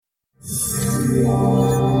So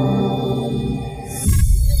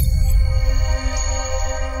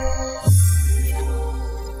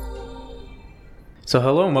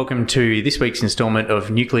hello and welcome to this week's instalment of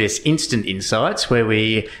Nucleus Instant Insights, where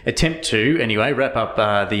we attempt to, anyway, wrap up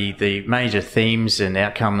the major themes and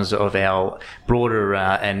outcomes of our broader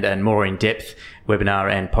and more in-depth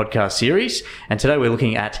webinar and podcast series. And today we're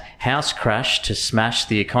looking at house crash to smash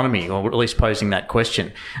the economy, or at least posing that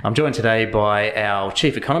question. I'm joined today by our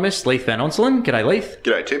Chief Economist, Leith Van Onselen. G'day, Leith.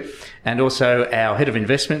 G'day, Tim. And also our Head of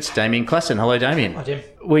Investments, Damien Klassen. Hello, Damien. Hi, Tim.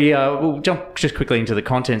 We'll jump just quickly into the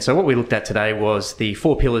content. So what we looked at today was the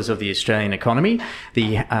four pillars of the Australian economy,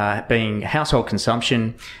 being household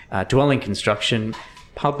consumption, dwelling construction,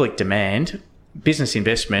 public demand, business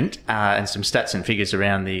investment, and some stats and figures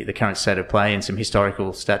around the current state of play and some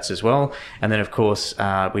historical stats as well. And then, of course,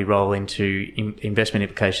 we roll into investment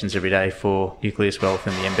implications every day for Nucleus Wealth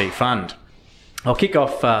and the MB Fund. I'll kick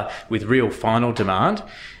off with real final demand,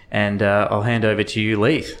 and I'll hand over to you,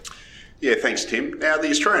 Leith. Yeah, thanks, Tim. Now,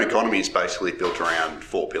 the Australian economy is basically built around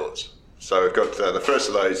four pillars. So we've got the first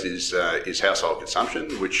of those is household consumption,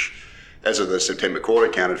 which, as of the September quarter,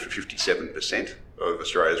 accounted for 57% of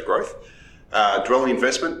Australia's growth. Dwelling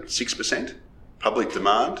investment, 6%. Public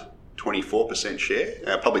demand, 24%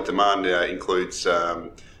 share. Public demand includes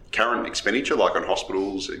current expenditure, like on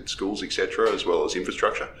hospitals and schools, etc., as well as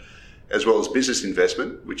infrastructure, as well as business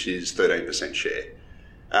investment, which is 13% share.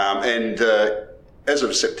 As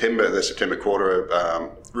of September, the September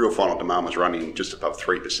quarter, real final demand was running just above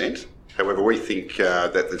 3%. However, we think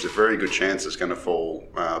that there's a very good chance it's going to fall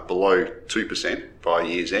below 2% by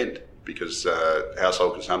year's end, because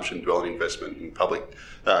household consumption, dwelling investment, and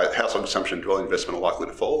household consumption, dwelling investment are likely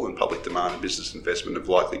to fall, and public demand and business investment have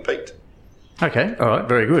likely peaked. Okay, all right,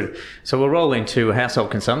 very good. So we'll roll into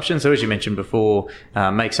household consumption. So as you mentioned before,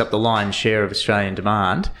 makes up the lion's share of Australian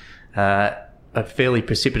demand. A fairly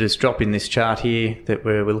precipitous drop in this chart here that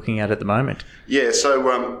we're looking at the moment. Yeah, so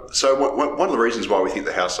one of the reasons why we think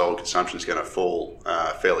the household consumption is going to fall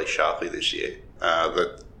fairly sharply this year,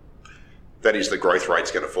 that is the growth rate's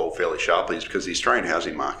going to fall fairly sharply, is because the Australian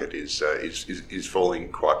housing market is falling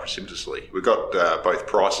quite precipitously. We've got both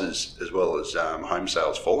prices as well as home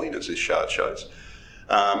sales falling, as this chart shows.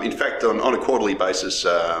 In fact, on a quarterly basis,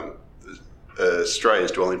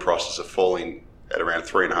 Australia's dwelling prices are falling at around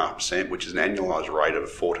 3.5%, which is an annualised rate of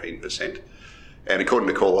 14%. And according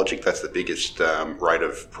to CoreLogic, that's the biggest rate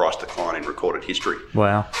of price decline in recorded history.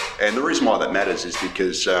 Wow. And the reason why that matters is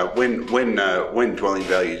because when dwelling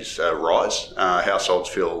values rise, households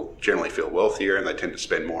generally feel wealthier, and they tend to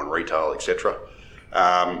spend more on retail, etc.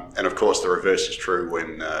 And of course, the reverse is true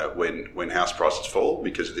when house prices fall,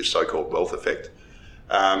 because of this so-called wealth effect.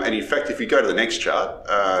 And in fact, if you go to the next chart,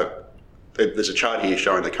 there's a chart here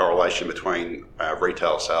showing the correlation between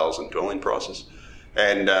retail sales and dwelling prices.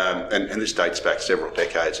 And this dates back several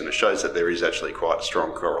decades, and it shows that there is actually quite a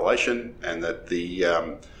strong correlation, and that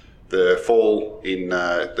the fall in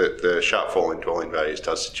the sharp fall in dwelling values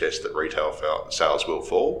does suggest that retail sales will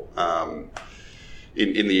fall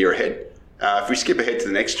in the year ahead. If we skip ahead to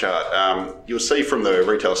the next chart, you'll see from the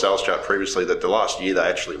retail sales chart previously that the last year they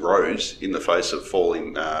actually rose in the face of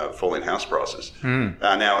falling house prices.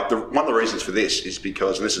 Now, one of the reasons for this is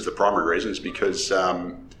because, and this is the primary reason, is because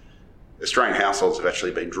Australian households have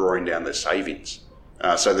actually been drawing down their savings.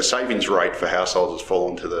 So the savings rate for households has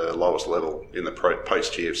fallen to the lowest level in the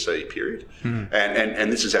post-GFC period.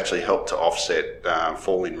 And this has actually helped to offset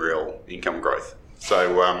falling real income growth.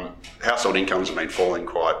 So household incomes have been falling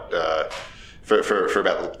quite for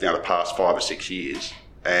about the past 5 or 6 years,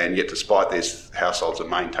 and yet despite this, households have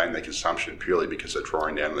maintained their consumption purely because they're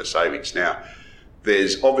drawing down their savings. Now,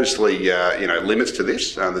 there's obviously limits to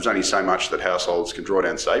this. There's only so much that households can draw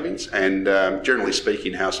down savings, and generally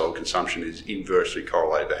speaking, household consumption is inversely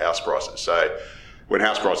correlated to house prices. So when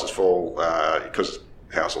house prices fall, because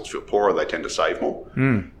households feel poorer, they tend to save more.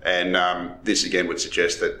 And this again would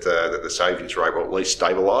suggest that the savings rate will at least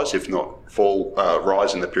stabilise, if not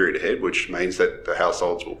rise in the period ahead, which means that the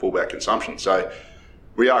households will pull back consumption. So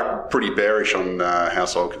we are pretty bearish on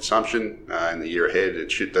household consumption in the year ahead.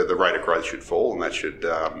 The rate of growth should fall, and that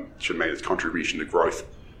should mean its contribution to growth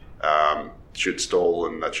should stall,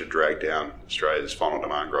 and that should drag down Australia's final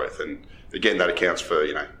demand growth. And again, that accounts for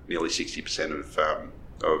nearly 60%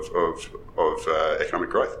 of economic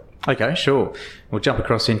growth. Okay, sure. We'll jump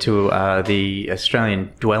across into the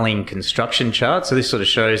Australian dwelling construction chart. So this sort of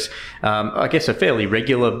shows, I guess, a fairly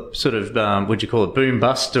regular sort of, would you call it boom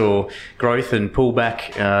bust or growth and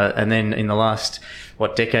pullback. And then in the last,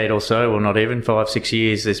 decade or so, or not even 5-6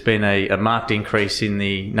 years, there's been a marked increase in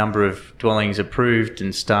the number of dwellings approved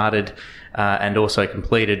and started and also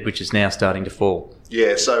completed, which is now starting to fall.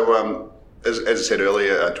 Yeah, so as I said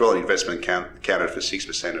earlier, dwelling investment counted for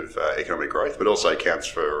 6% of economic growth, but also accounts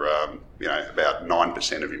for about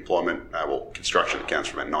 9% of employment. Construction accounts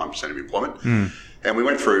for about 9% of employment. And we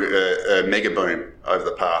went through a mega boom over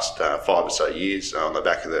the past 5 or so years on the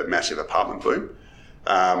back of the massive apartment boom.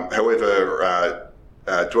 However,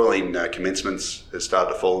 dwelling commencements has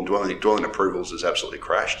started to fall, and dwelling approvals has absolutely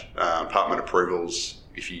crashed. Apartment approvals,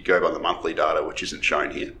 if you go by the monthly data, which isn't shown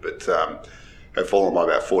here, but have fallen by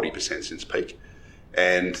about 40% since peak.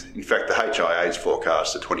 And in fact, the HIA's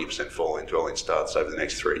forecast a 20% fall in dwelling starts over the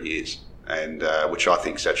next 3 years, and which I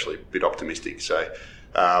think is actually a bit optimistic. So,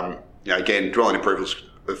 again, dwelling approvals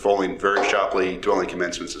are falling very sharply. Dwelling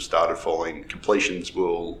commencements have started falling. Completions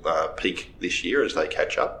will peak this year as they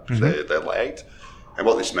catch up. Mm-hmm. They're lagged. And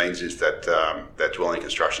what this means is that that dwelling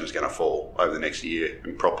construction is going to fall over the next year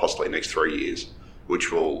and possibly the next 3 years,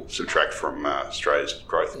 which will subtract from Australia's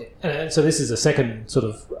growth. Yeah. And so this is a second sort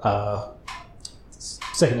of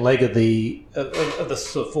second leg of the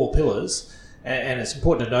sort of 4 pillars, and it's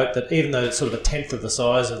important to note that even though it's sort of a tenth of the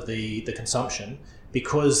size of the consumption,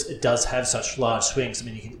 because it does have such large swings. I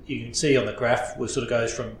mean, you can see on the graph, it sort of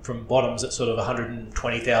goes from bottoms at sort of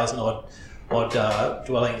 120,000 odd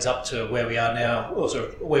dwellings up to where we are now, or sort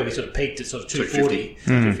of where we sort of peaked at sort of 240,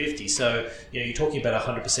 250. So, you're talking about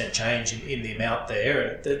 100% change in the amount there.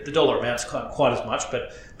 And the dollar amount's quite as much,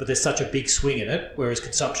 but there's such a big swing in it, whereas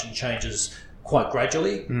consumption changes quite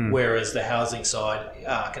gradually, whereas the housing side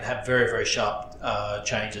can have very, very sharp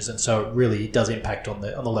changes, and so it really does impact on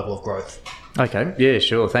the level of growth. Okay, yeah,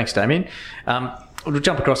 sure. Thanks, Damien. We'll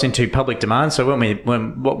jump across into public demand. So what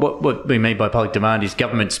we mean by public demand is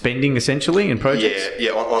government spending, essentially, in projects?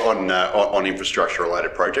 Yeah, on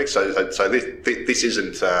infrastructure-related projects. So this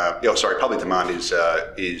isn't... public demand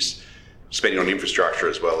is spending on infrastructure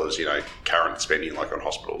as well as, current spending, like on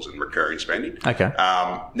hospitals and recurring spending. Okay.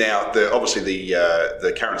 Now, obviously,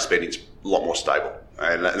 the current spending is a lot more stable.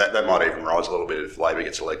 And that might even rise a little bit if Labor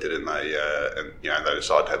gets elected and they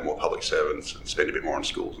decide to have more public servants and spend a bit more on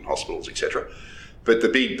schools and hospitals, etc. But the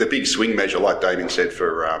big swing measure, like Damien said,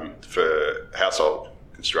 for household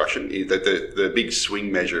construction, the big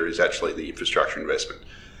swing measure is actually the infrastructure investment.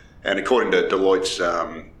 And according to Deloitte's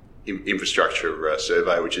infrastructure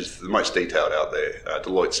survey, which is the most detailed out there,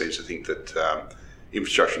 Deloitte seems to think that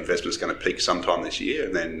infrastructure investment is going to peak sometime this year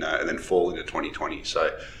and then fall into 2020.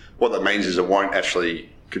 So what that means is it won't actually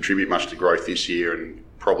contribute much to growth this year and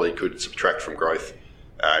probably could subtract from growth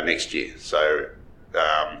next year. So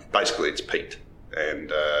basically it's peaked.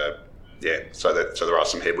 And so there are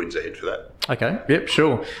some headwinds ahead for that. Okay, yep,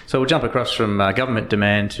 sure. So we'll jump across from government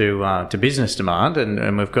demand to business demand,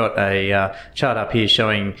 and we've got a chart up here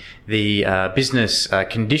showing the business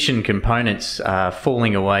condition components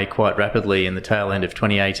falling away quite rapidly in the tail end of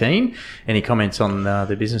 2018. Any comments on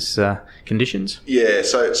the business conditions? Yeah,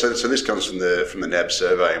 so this comes from the NAB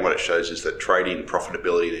survey, and what it shows is that trading,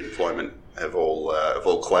 profitability, and employment have all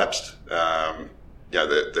collapsed.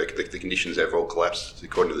 The conditions have all collapsed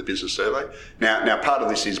according to the business survey. Now, part of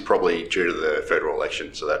this is probably due to the federal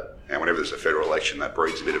election, so that whenever there's a federal election, that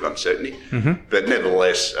breeds a bit of uncertainty. Mm-hmm. But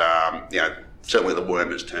nevertheless, certainly the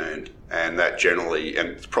worm has turned, and that generally, and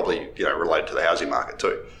it's probably related to the housing market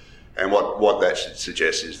too. And what that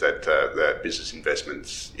suggests is that that business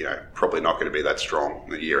investments, probably not going to be that strong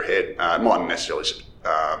in the year ahead. It mightn't necessarily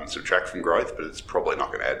subtract from growth, but it's probably not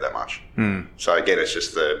going to add that much. So again, it's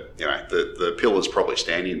just the pillar's probably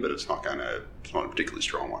standing, but it's not a particularly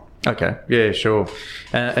strong one. Okay, yeah, sure.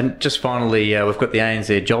 And just finally, we've got the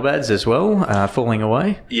ANZ job ads as well, falling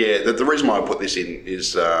away. Yeah, the reason why I put this in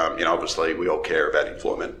is, obviously we all care about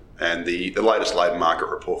employment. And the latest labour market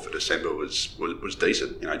report for December was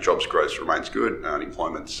decent. Jobs growth remains good,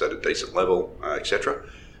 unemployment's at a decent level, etc.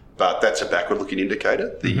 But that's a backward-looking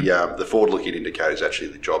indicator. The forward-looking indicator is actually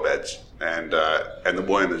the job ads, and the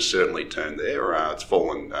worm has certainly turned there. It's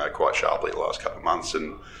fallen quite sharply the last couple of months,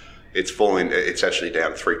 and it's fallen. It's actually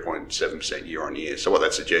down 3.7% year on year. So what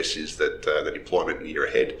that suggests is that that employment in the year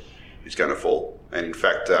ahead is going to fall. And in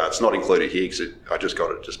fact, it's not included here because I just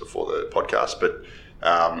got it just before the podcast, but.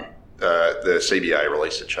 The CBA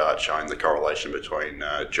released a chart showing the correlation between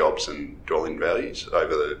jobs and dwelling values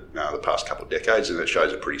over the past couple of decades, and it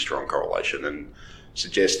shows a pretty strong correlation and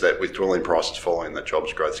suggests that with dwelling prices falling, that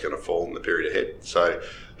jobs growth is going to fall in the period ahead. So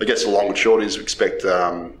I guess the long and short is we expect,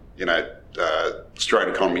 Australian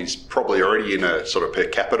economy is probably already in a sort of per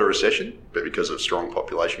capita recession, but because of strong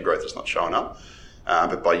population growth, it's not showing up.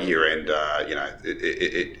 But by year end,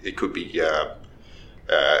 it could be...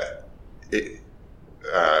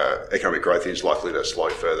 economic growth is likely to slow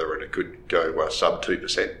further, and it could go sub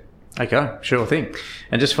 2% Okay, sure thing.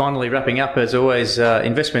 And just finally wrapping up, as always,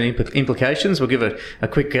 investment implications. We'll give a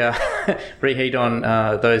quick reheat on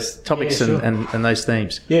those topics and those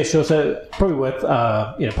themes. Yeah, sure. So probably worth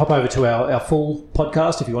pop over to our full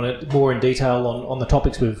podcast if you want it more in detail on the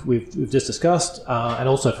topics we've just discussed, and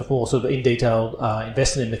also for more sort of in detail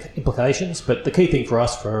investment implications. But the key thing for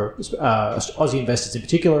us, for Aussie investors in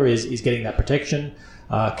particular, is getting that protection.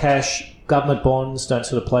 Cash, government bonds, don't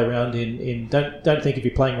sort of play around don't think if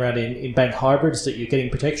you're playing around in bank hybrids that you're getting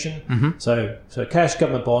protection. Mm-hmm. So cash,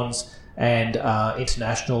 government bonds, and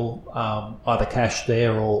international, either cash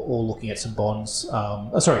there or looking at some bonds.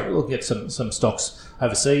 Looking at some stocks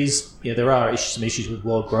overseas. Yeah, there are some issues with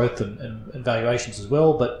world growth and valuations as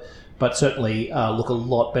well, but certainly look a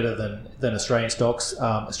lot better than Australian stocks.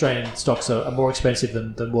 Australian stocks are more expensive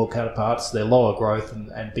than world counterparts. They're lower growth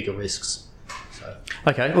and bigger risks.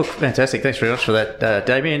 Okay, look, fantastic. Thanks very much for that,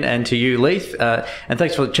 Damien, and to you, Leith. And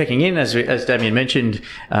thanks for checking in. As Damien mentioned,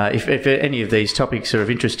 if any of these topics are of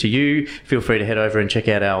interest to you, feel free to head over and check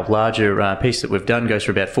out our larger piece that we've done. It goes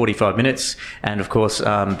for about 45 minutes. And of course,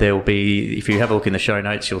 there will be, if you have a look in the show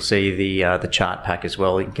notes, you'll see the chart pack as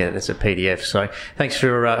well. You can get it as a PDF. So thanks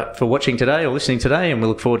for watching today or listening today, and we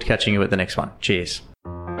look forward to catching you at the next one. Cheers.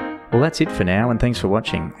 Well, that's it for now, and thanks for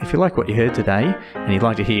watching. If you like what you heard today and you'd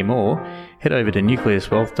like to hear more, head over to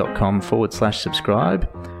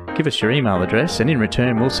nucleuswealth.com/subscribe. Give us your email address, and in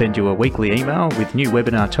return, we'll send you a weekly email with new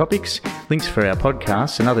webinar topics, links for our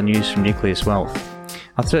podcasts, and other news from Nucleus Wealth.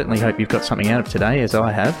 I certainly hope you've got something out of today, as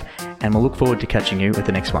I have, and we'll look forward to catching you at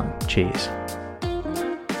the next one. Cheers.